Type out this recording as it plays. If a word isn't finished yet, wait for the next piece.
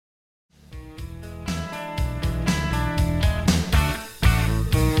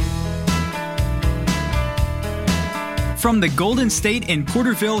From the Golden State in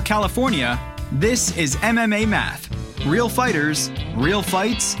Porterville, California, this is MMA Math. Real fighters, real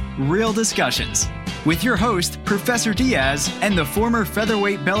fights, real discussions. With your host, Professor Diaz, and the former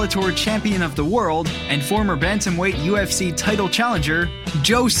featherweight Bellator champion of the world and former bantamweight UFC title challenger,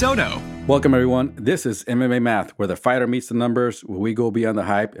 Joe Soto. Welcome, everyone. This is MMA Math, where the fighter meets the numbers, where we go beyond the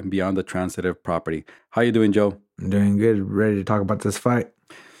hype and beyond the transitive property. How you doing, Joe? I'm doing good. Ready to talk about this fight.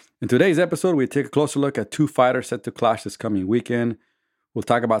 In today's episode, we take a closer look at two fighters set to clash this coming weekend. We'll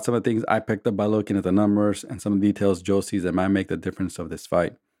talk about some of the things I picked up by looking at the numbers and some of the details Joe sees that might make the difference of this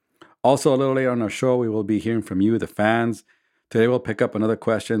fight. Also, a little later on our show, we will be hearing from you, the fans. Today, we'll pick up another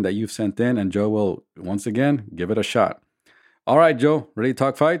question that you've sent in, and Joe will, once again, give it a shot. All right, Joe, ready to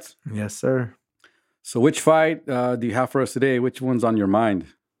talk fights? Yes, sir. So which fight do you have for us today? Which one's on your mind?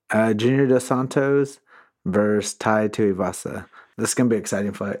 Junior Dos Santos versus Tai Tuivasa. This is going to be an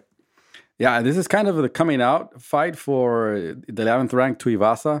exciting fight. Yeah, this is kind of the coming out fight for the 11th ranked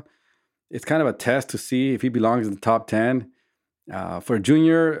Tuivasa. It's kind of a test to see if he belongs in the top 10. For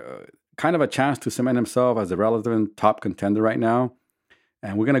Junior, kind of a chance to cement himself as a relevant top contender right now.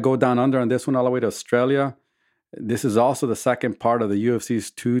 And we're going to go down under on this one all the way to Australia. This is also the second part of the UFC's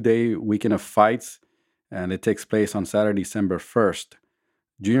two-day weekend of fights, and it takes place on Saturday, December 1st.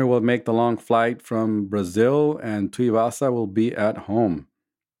 Junior will make the long flight from Brazil, and Tuivasa will be at home.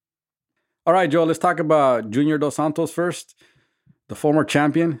 All right, Joe, let's talk about Junior Dos Santos first. The former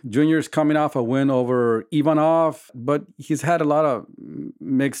champion. Junior's coming off a win over Ivanov, but he's had a lot of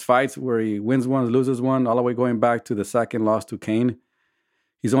mixed fights where he wins one, loses one, all the way going back to the second loss to Kane.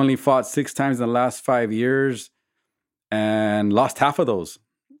 He's only fought 6 times in the last 5 years and lost half of those.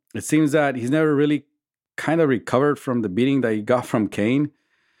 It seems that he's never really kind of recovered from the beating that he got from Kane.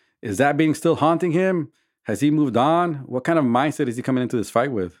 Is that beating still haunting him? Has he moved on? What kind of mindset is he coming into this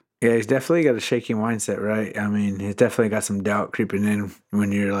fight with? Yeah, he's definitely got a shaky mindset, right? I mean, he's definitely got some doubt creeping in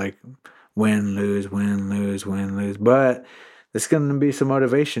when you're like win, lose, win, lose, win, lose. But there's going to be some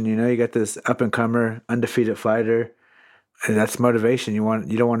motivation. You know, you got this up-and-comer, undefeated fighter. And that's motivation.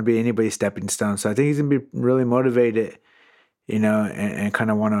 You don't want to be anybody's stepping stone. So I think he's going to be really motivated, you know, and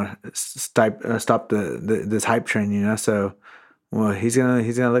kind of want to stop this hype train, you know. So, well, he's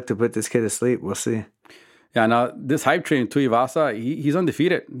gonna look to put this kid to sleep. We'll see. Yeah, now this hype train, Tuivasa, he's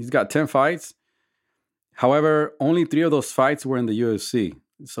undefeated. He's got 10 fights. However, only 3 of those fights were in the UFC.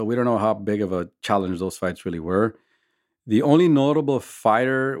 So we don't know how big of a challenge those fights really were. The only notable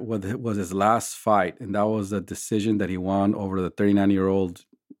fighter was his last fight, and that was a decision that he won over the 39-year-old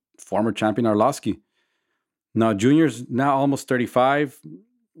former champion Arlovsky. Now, Junior's now almost 35,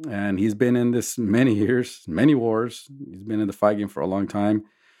 and he's been in this many years, many wars. He's been in the fight game for a long time.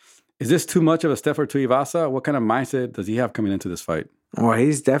 Is this too much of a step for Tuivasa? What kind of mindset does he have coming into this fight? Well,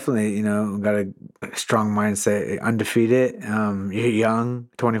 he's definitely, you know, got a strong mindset. Undefeated. You're young,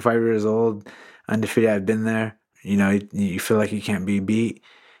 25 years old, undefeated. I've been there. You know, you feel like you can't be beat.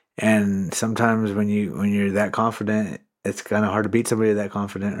 And sometimes when you're that confident, it's kind of hard to beat somebody that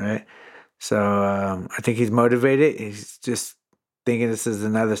confident, right? So I think he's motivated. He's just thinking this is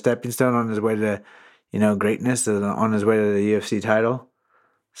another stepping stone on his way to, you know, greatness, on his way to the UFC title.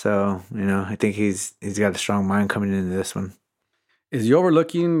 So, you know, I think he's got a strong mind coming into this one. Is he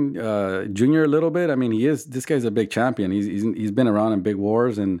overlooking Junior a little bit? I mean, this guy's a big champion. He's been around in big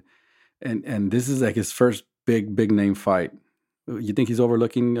wars, and this is like his first big name fight. You think he's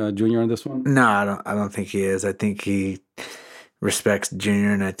overlooking Junior on this one? No, I don't think he is. I think he respects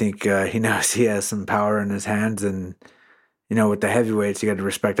Junior, and I think he knows he has some power in his hands. And you know, with the heavyweights, you got to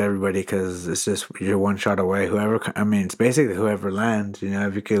respect everybody because it's just you're one shot away. It's basically whoever lands. You know,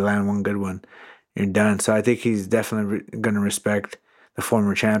 if you could land one good one, you're done. So I think he's definitely going to respect the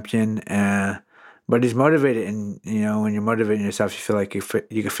former champion. But he's motivated, and you know, when you're motivating yourself, you feel like you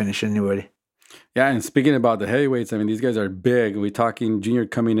can finish anybody. Yeah, and speaking about the heavyweights, I mean, these guys are big. We're talking Junior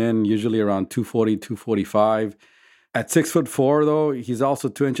coming in usually around 240, 245. At 6'4", though, he's also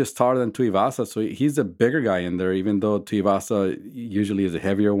 2 inches taller than Tuivasa, so he's a bigger guy in there, even though Tuivasa usually is a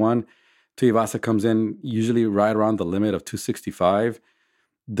heavier one. Tuivasa comes in usually right around the limit of 265.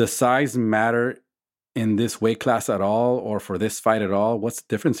 Does size matter in this weight class at all, or for this fight at all? What's the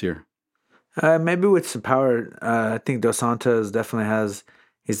difference here? Maybe with some power. I think Dos Santos definitely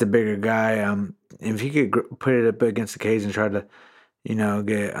he's the bigger guy. If he could put it up against the cage and try to, you know,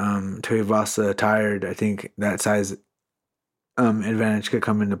 get Tuivasa tired, I think that size advantage could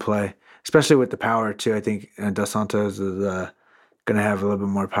come into play, especially with the power too. I think Dos Santos is going to have a little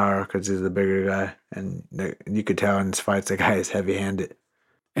bit more power because he's the bigger guy, and you could tell in his fights the guy is heavy-handed.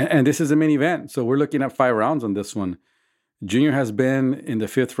 And this is a main event, so we're looking at 5 rounds on this one. Junior has been in the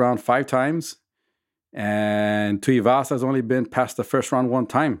 5th round 5 times. And Tuivasa has only been past the first round one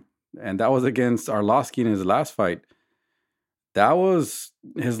time, and that was against Arlovsky in his last fight. That was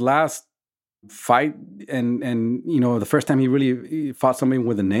his last fight, and the first time he really fought somebody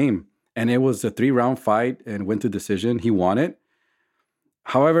with a name. And it was a 3-round fight and went to decision. He won it.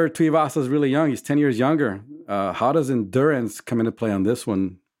 However, Tuivasa is really young. He's 10 years younger. How does endurance come into play on this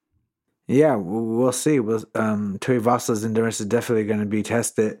one? Yeah, we'll see. Tuivasa's endurance is definitely going to be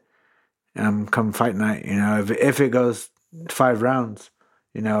tested come fight night. If it goes 5 rounds,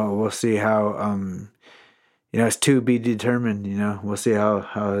 we'll see how, it's to be determined. We'll see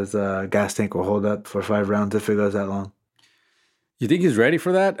how his gas tank will hold up for 5 rounds if it goes that long. You think he's ready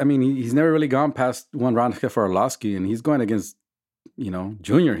for that? I mean, he's never really gone past 1 round except for Arlovsky, and he's going against,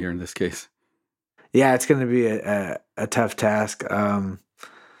 Junior here in this case. Yeah, it's going to be a tough task.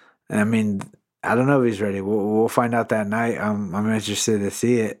 I mean, I don't know if he's ready. We'll find out that night. I'm interested to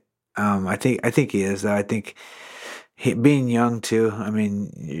see it. I think he is, though. I think being young too. I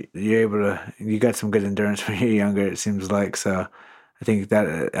mean, you got some good endurance when you're younger, it seems like. So I think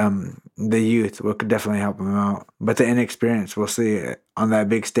that the youth will definitely help him out. But the inexperience, we'll see on that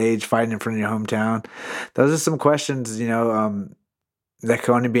big stage, fighting in front of your hometown. Those are some questions, that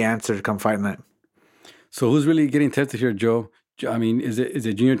can only be answered come fight night. So who's really getting tested here, Joe? I mean, is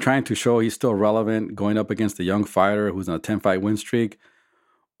it Junior trying to show he's still relevant, going up against a young fighter who's on a 10-fight win streak?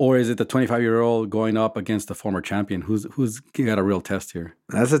 Or is it the 25-year-old going up against the former champion? Who's got a real test here?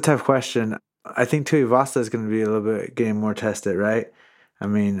 That's a tough question. I think Tuivasa is going to be a little bit getting more tested, right? I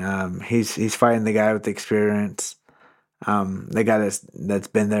mean, he's fighting the guy with the experience, the guy that's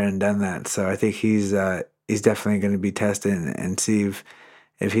been there and done that. So I think he's definitely going to be tested and see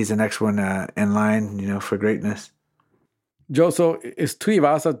if he's the next one in line, for greatness. Joe, so is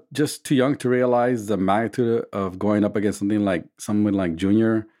Tuivasa just too young to realize the magnitude of going up against someone like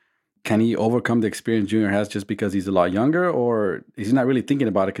Junior? Can he overcome the experience Junior has just because he's a lot younger, or is he not really thinking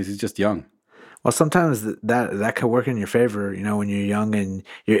about it because he's just young? Well, sometimes that could work in your favor, when you're young and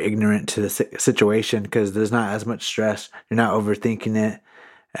you're ignorant to the situation because there's not as much stress. You're not overthinking it,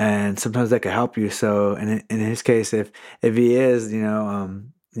 and sometimes that could help you. So, in his case, if he is,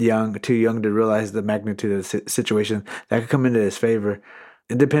 too young to realize the magnitude of the situation, that could come into his favor.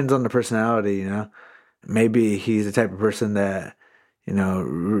 It depends on the personality, Maybe he's the type of person that,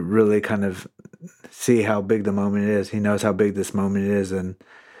 really kind of see how big the moment is. He knows how big this moment is, and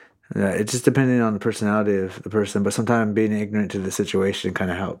it's just depending on the personality of the person. But sometimes being ignorant to the situation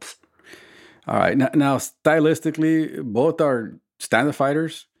kind of helps. All right. Now, stylistically, both are stand-up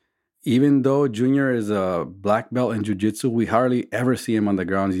fighters. Even though Junior is a black belt in jiu-jitsu, we hardly ever see him on the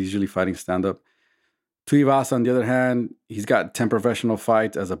ground. He's usually fighting stand-up. Tuivasa, on the other hand, he's got 10 professional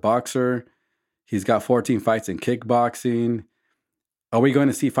fights as a boxer. He's got 14 fights in kickboxing. Are we going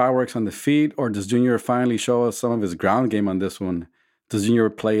to see fireworks on the feet, or does Junior finally show us some of his ground game on this one? Does Junior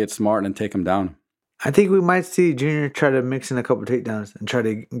play it smart and take him down? I think we might see Junior try to mix in a couple takedowns and try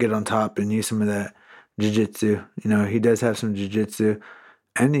to get on top and use some of that jiu-jitsu. He does have some jiu-jitsu.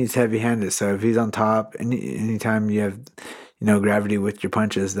 And he's heavy-handed, so if he's on top, anytime you have, gravity with your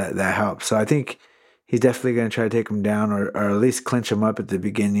punches, that helps. So I think he's definitely going to try to take him down or at least clinch him up at the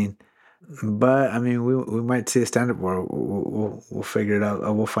beginning. But, I mean, we might see a stand-up war. We'll figure it out.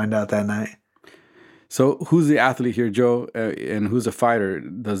 We'll find out that night. So who's the athlete here, Joe, and who's the fighter?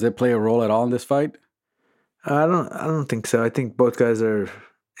 Does it play a role at all in this fight? I don't think so. I think both guys are,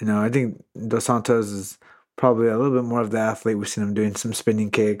 I think Dos Santos is probably a little bit more of the athlete. We've seen him doing some spinning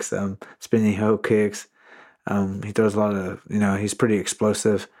kicks, spinning heel kicks. He throws a lot of, he's pretty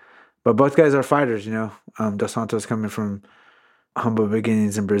explosive. But both guys are fighters, Dos Santos coming from humble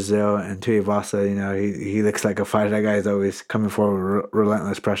beginnings in Brazil, and Tuivasa, he looks like a fighter. That guy is always coming forward with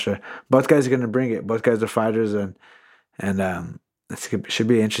relentless pressure. Both guys are going to bring it. Both guys are fighters, and it should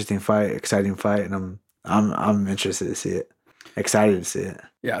be an interesting fight, exciting fight, and I'm interested to see it, excited to see it.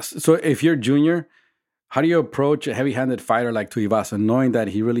 Yes. So if you're Junior, how do you approach a heavy-handed fighter like Tuivasa, knowing that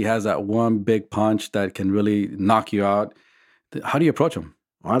he really has that one big punch that can really knock you out? How do you approach him?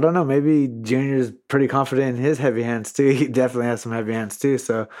 Well, I don't know. Maybe Junior's pretty confident in his heavy hands too. He definitely has some heavy hands too.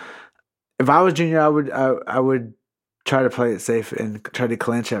 So if I was Junior, I would try to play it safe and try to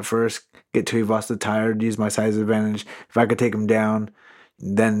clinch at first, get Tuivasa tired, use my size advantage. If I could take him down,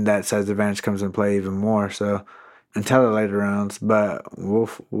 then that size advantage comes into play even more. So until the later rounds, but we'll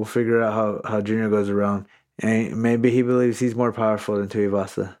figure out how Junior goes around. And maybe he believes he's more powerful than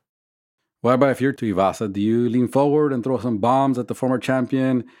Tuivasa. What about if you're Tuivasa? Do you lean forward and throw some bombs at the former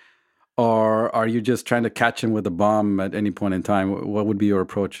champion? Or are you just trying to catch him with a bomb at any point in time? What would be your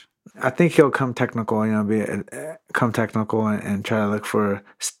approach? I think he'll come technical, come technical and try to look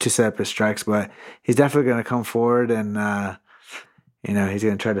to set up his strikes. But he's definitely going to come forward and, he's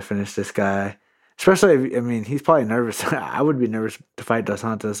going to try to finish this guy. Especially, he's probably nervous. I would be nervous to fight Dos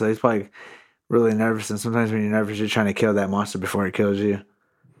Santos, so he's probably really nervous. And sometimes when you're nervous, you're trying to kill that monster before it kills you.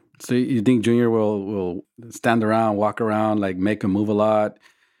 So you think Junior will stand around, walk around, like make him move a lot?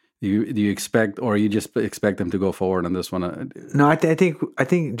 Do you expect, or you just expect him to go forward on this one? No, I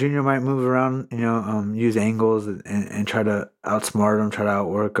think Junior might move around, use angles and try to outsmart him, try to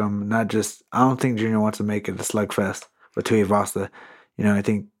outwork him. I don't think Junior wants to make it a slugfest with Tuivasa. I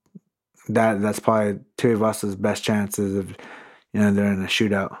think that's probably Tuivasa's best chances of, they're in a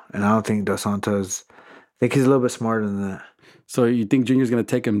shootout. And I don't think Dos Santos, I think he's a little bit smarter than that. So you think Junior's going to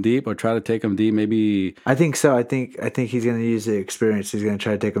take him deep or try to take him deep? Maybe. I think so. I think he's going to use the experience. He's going to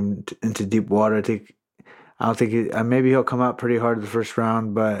try to take him into deep water. I don't think maybe he'll come out pretty hard in the first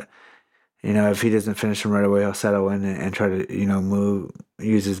round, but if he doesn't finish him right away, he'll settle in and try to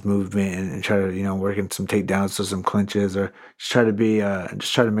use his movement and try to work in some takedowns, so some clinches, or just try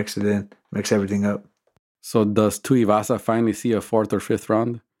to mix it in, mix everything up. So does Tuivasa finally see a fourth or fifth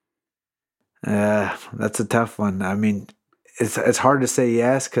round? That's a tough one. It's hard to say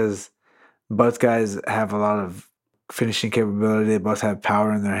yes because both guys have a lot of finishing capability. They both have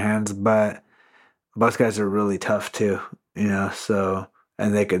power in their hands, but both guys are really tough too. So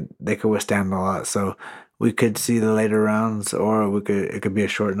and they could withstand a lot. So we could see the later rounds, or it could be a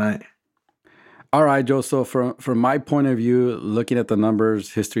short night. All right, Joe. So from my point of view, looking at the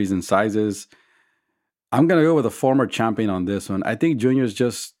numbers, histories, and sizes, I'm gonna go with a former champion on this one. I think Junior's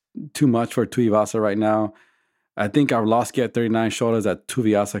just too much for Tuivasa right now. I think Arlovski at 39 showed us that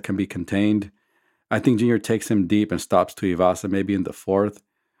Tuivasa can be contained. I think Junior takes him deep and stops Tuivasa maybe in the fourth.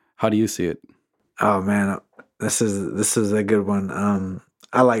 How do you see it? Oh man, this is a good one.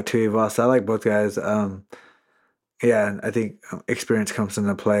 I like Tuivasa. I like both guys. I think experience comes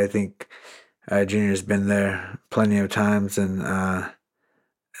into play. I think Junior's been there plenty of times, and I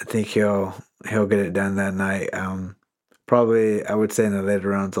think he'll get it done that night. Probably, I would say in the later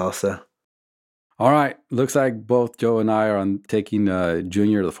rounds also. All right. Looks like both Joe and I are on taking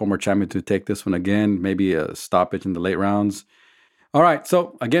Junior, the former champion, to take this one again. Maybe a stoppage in the late rounds. All right.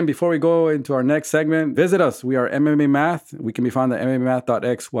 So again, before we go into our next segment, visit us. We are MMA Math. We can be found at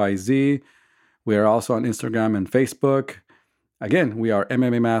mmamath.xyz. We are also on Instagram and Facebook. Again, we are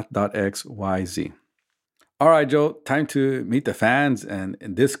mmamath.xyz. All right, Joe, time to meet the fans. And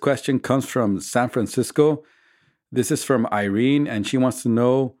this question comes from San Francisco. This is from Irene, and she wants to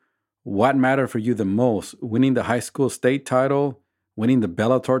know, what mattered for you the most, winning the high school state title, winning the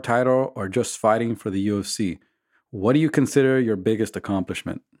Bellator title, or just fighting for the UFC? What do you consider your biggest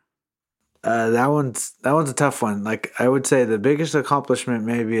accomplishment? That one's a tough one. Like, I would say the biggest accomplishment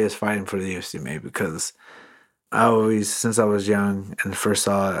maybe is fighting for the UFC, maybe, because I always, since I was young and first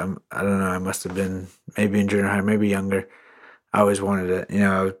saw it, I don't know, I must have been maybe in junior high, maybe younger. I always wanted it.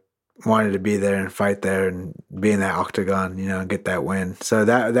 I wanted to be there and fight there and be in that octagon, and get that win. So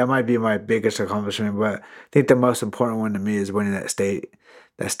that might be my biggest accomplishment. But I think the most important one to me is winning that state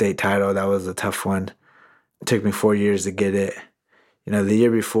title. That was a tough one. It took me 4 years to get it. The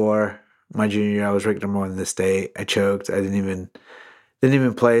year before my junior year, I was ranked number 1 in the state. I choked. I didn't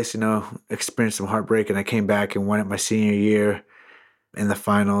even place. Experienced some heartbreak, and I came back and won it my senior year in the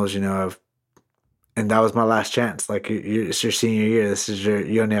finals. And that was my last chance. Like, it's your senior year.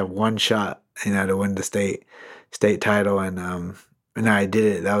 You only have one shot, to win the state title. And I did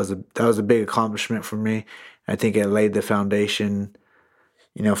it. That was a big accomplishment for me. I think it laid the foundation,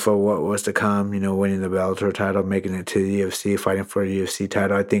 for what was to come. Winning the Bellator title, making it to the UFC, fighting for a UFC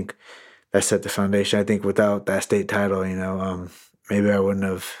title. I think that set the foundation. I think without that state title, maybe I wouldn't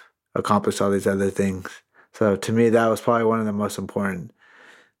have accomplished all these other things. So to me, that was probably one of the most important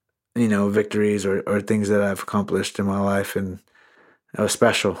victories or things that I've accomplished in my life, and it was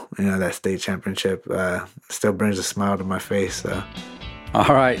special. That state championship still brings a smile to my face. So.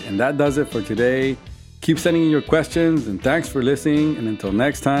 All right, and that does it for today. Keep sending in your questions, and thanks for listening. And until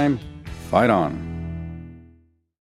next time, fight on.